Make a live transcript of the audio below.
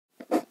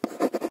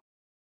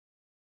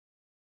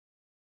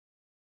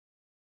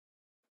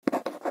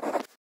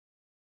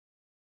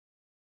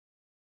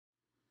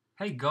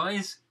Hey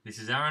guys, this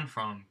is Aaron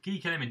from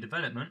Geeky in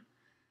Development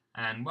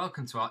and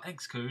welcome to our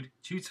XCode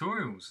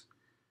tutorials.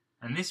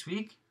 And this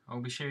week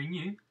I'll be showing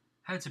you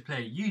how to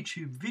play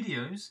YouTube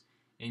videos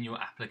in your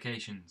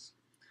applications.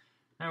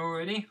 Now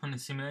already on the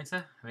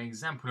simulator, an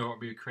example of what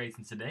we're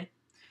creating today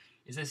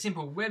is a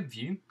simple web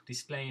view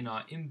displaying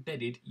our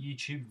embedded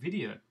YouTube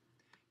video.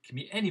 It can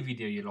be any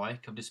video you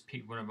like. I've just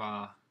picked one of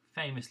our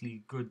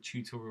famously good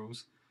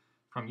tutorials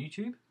from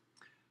YouTube.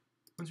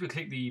 Once we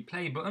click the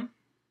play button,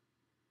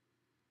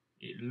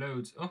 it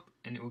loads up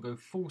and it will go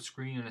full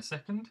screen in a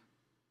second.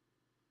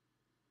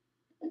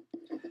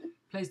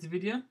 Plays the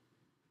video.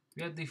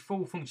 We have the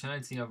full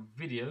functionality of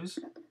videos.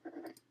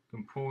 We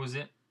can pause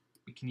it.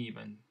 We can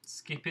even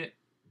skip it.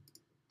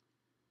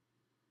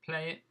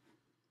 Play it.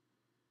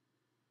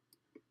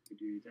 We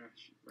do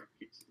dash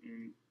brackets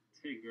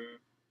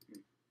integer.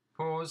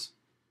 Pause.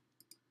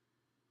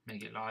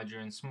 Make it larger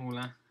and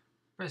smaller.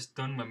 Press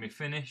done when we're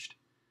finished.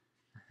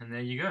 And there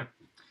you go.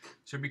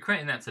 So we'll be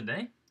creating that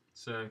today.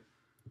 So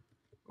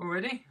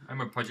already,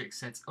 my project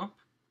set up.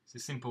 It's a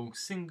simple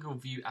single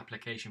view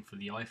application for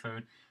the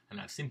iPhone,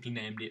 and I've simply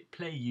named it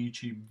Play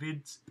YouTube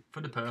Vids for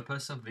the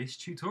purpose of this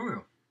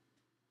tutorial.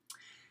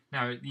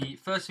 Now, the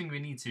first thing we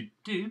need to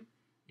do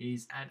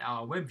is add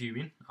our web view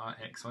in, our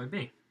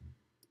XIB.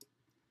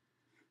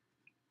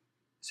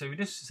 So we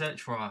just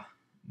search for our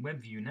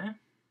web view now.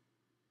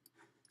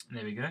 And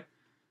there we go.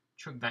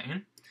 Chuck that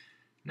in.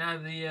 Now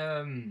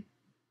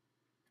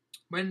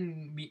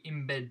when we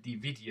embed the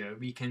video,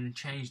 we can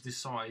change the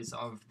size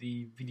of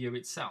the video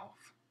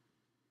itself.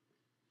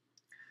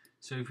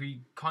 So if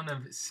we kind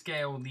of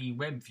scale the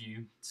web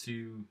view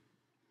to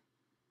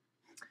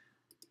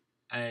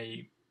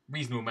a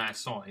reasonable amount of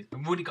size,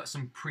 I've already got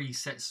some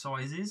preset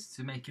sizes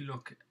to make it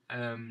look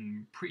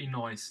pretty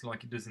nice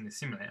like it does in the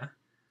simulator.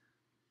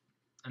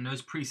 And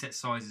those preset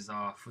sizes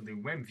are for the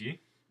web view,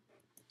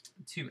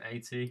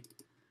 280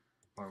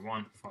 by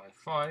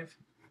 155.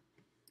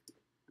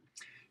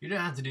 You don't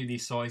have to do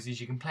these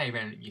sizes, you can play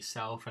around it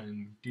yourself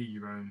and do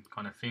your own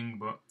kind of thing,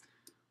 but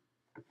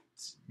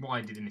what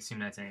I did in the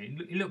simulator,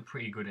 it looked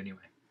pretty good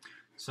anyway.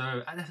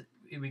 So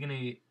we're going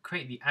to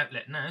create the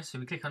outlet now, so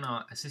we click on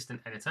our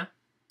assistant editor,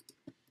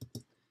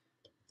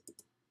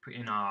 put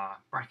in our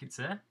brackets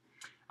there,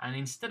 and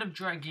instead of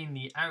dragging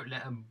the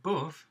outlet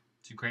above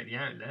to create the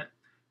outlet,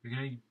 we're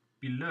going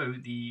to below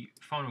the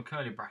final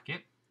curly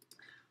bracket,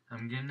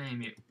 I'm going to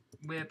name it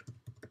web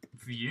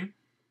view.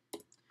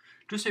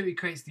 Just so it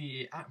creates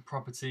the app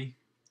property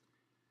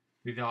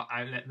with our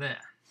outlet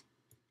there.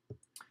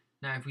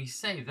 Now if we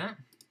save that,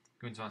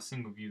 go into our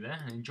single view there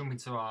and jump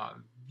into our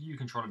view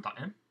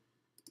controller.m.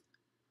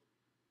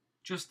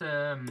 Just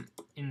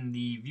in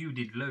the view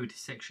did load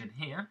section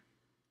here,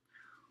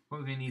 what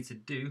we're going to need to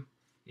do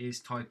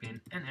is type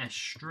in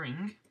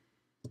ns-string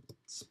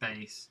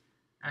space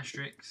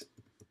asterisk.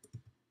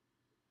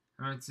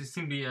 And to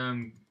simply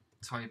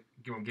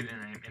give it a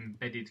name,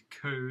 embedded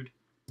code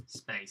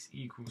space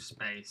equals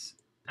space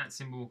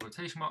 @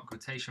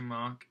 quotation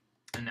mark,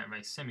 and that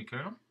raise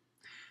semicolon.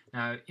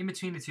 Now in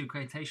between the two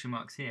quotation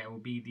marks here will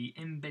be the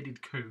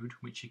embedded code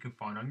which you can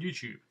find on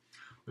YouTube.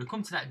 We'll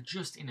come to that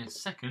just in a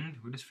second.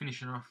 We're just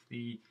finishing off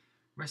the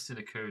rest of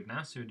the code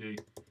now. So we'll do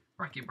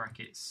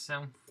bracket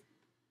self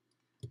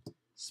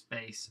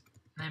space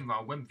name of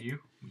our web view,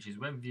 which is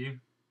web view.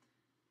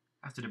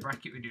 After the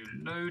bracket we do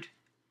load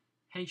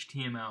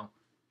HTML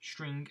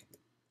string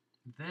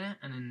there,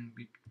 and then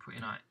we put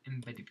in our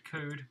embedded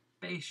code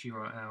base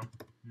URL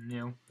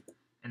nil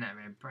and that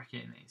red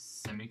bracket and a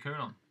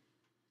semicolon.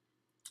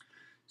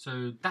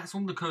 So that's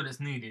all the code that's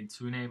needed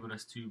to enable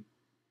us to,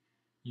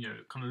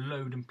 kind of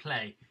load and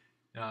play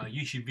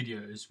YouTube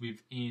videos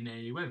within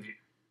a web view.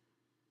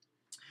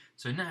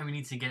 So now we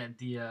need to get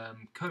the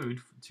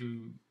code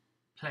to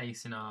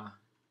place in our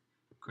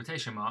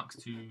quotation marks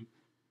to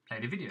play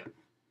the video.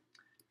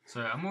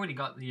 So I've already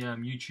got the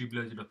YouTube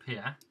loaded up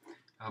here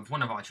of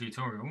one of our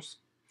tutorials,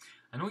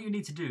 and all you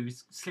need to do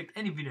is select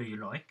any video you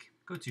like,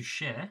 go to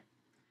share,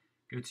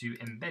 go to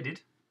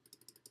embedded,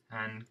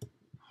 and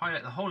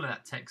highlight the whole of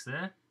that text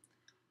there,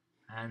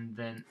 and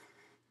then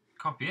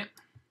copy it,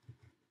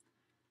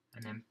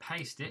 and then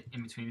paste it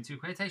in between the two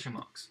quotation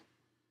marks.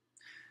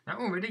 Now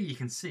already you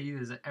can see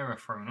there's an error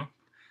thrown up.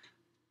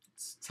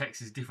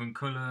 Text is different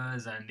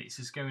colours and it's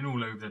just going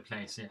all over the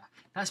place here.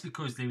 That's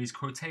because there is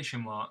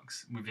quotation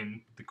marks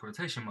within the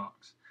quotation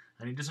marks,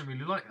 and it doesn't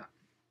really like that.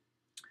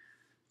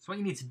 So what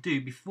you need to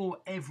do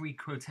before every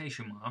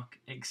quotation mark,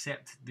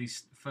 except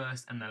this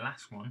first and the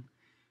last one,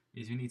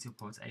 is we need to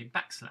put a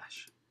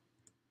backslash.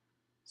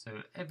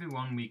 So every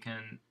one we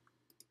can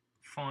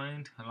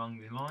find along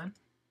the line.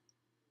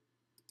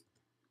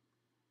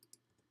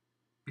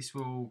 This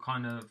will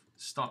kind of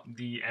stop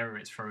the error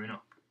it's throwing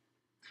up.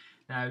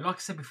 Now, like I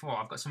said before,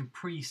 I've got some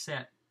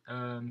preset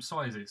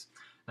sizes.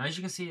 Now, as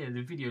you can see here,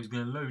 the video is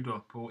going to load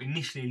up or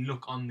initially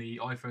look on the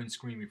iPhone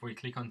screen before you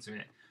click onto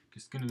it.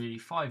 It's going to be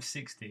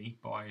 560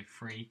 by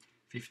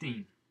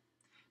 315.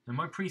 Now,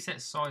 my preset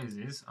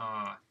sizes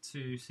are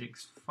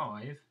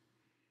 265,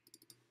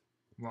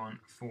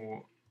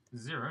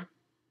 140.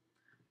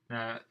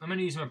 Now, I'm going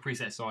to use my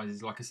preset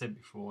sizes. Like I said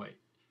before,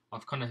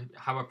 I've kind of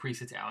how I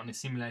preset it out on the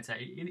simulator.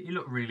 It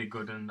looked really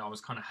good, and I was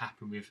kind of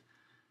happy with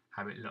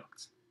how it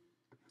looked.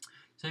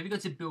 So if you go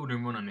to build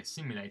and run on this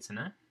simulator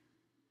now,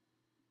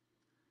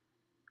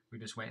 we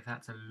just wait for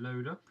that to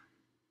load up.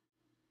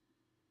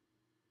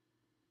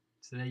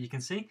 So there you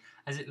can see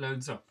as it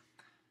loads up.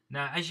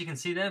 Now, as you can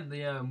see there,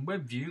 the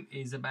web view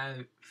is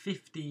about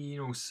 15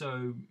 or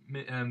so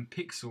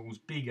pixels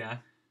bigger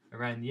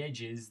around the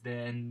edges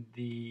than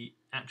the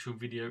actual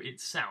video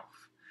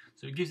itself.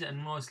 So it gives it a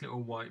nice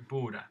little white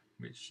border,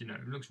 which, you know,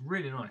 looks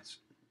really nice.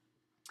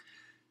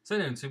 So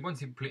then,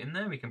 once you put it in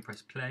there, we can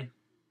press play.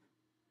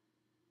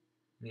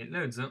 And it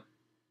loads up.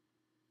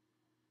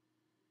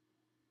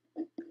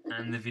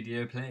 And the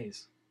video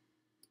plays.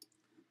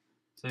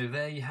 So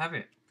there you have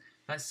it.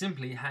 That's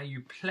simply how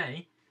you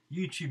play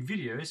YouTube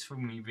videos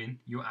from within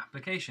your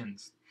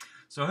applications.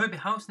 So I hope it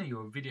helps now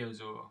your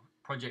videos or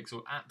projects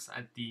or apps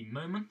at the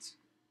moment.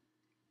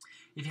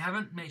 If you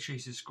haven't, make sure you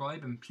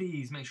subscribe, and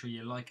please make sure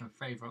you like and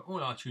favourite all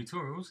our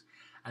tutorials,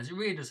 as it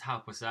really does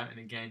help us out and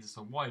it gains us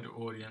a wider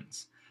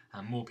audience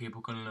and more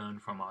people can learn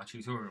from our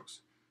tutorials.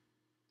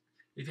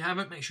 If you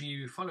haven't, make sure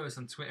you follow us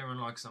on Twitter and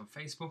like us on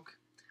Facebook,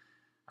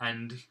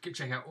 and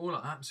check out all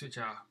our apps which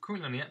are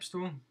currently on the App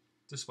Store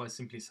just by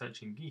simply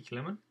searching Geeky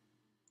Lemon.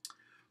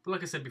 But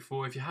like I said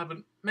before, if you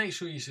haven't, make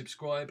sure you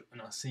subscribe,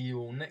 and I'll see you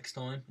all next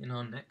time in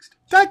our next.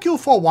 Thank you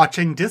for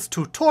watching this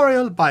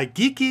tutorial by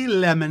Geeky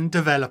Lemon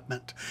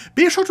Development.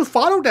 Be sure to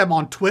follow them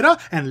on Twitter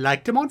and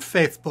like them on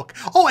Facebook.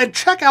 Oh, and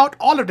check out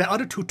all of their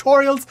other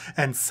tutorials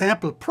and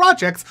sample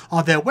projects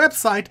on their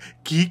website,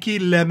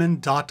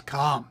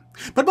 geekylemon.com.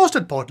 But most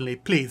importantly,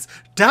 please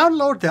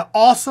download their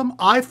awesome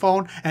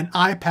iPhone and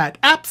iPad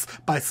apps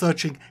by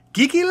searching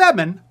Geeky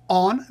Lemon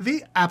on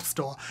the App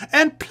Store.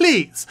 And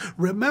please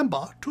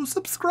remember to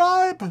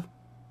subscribe.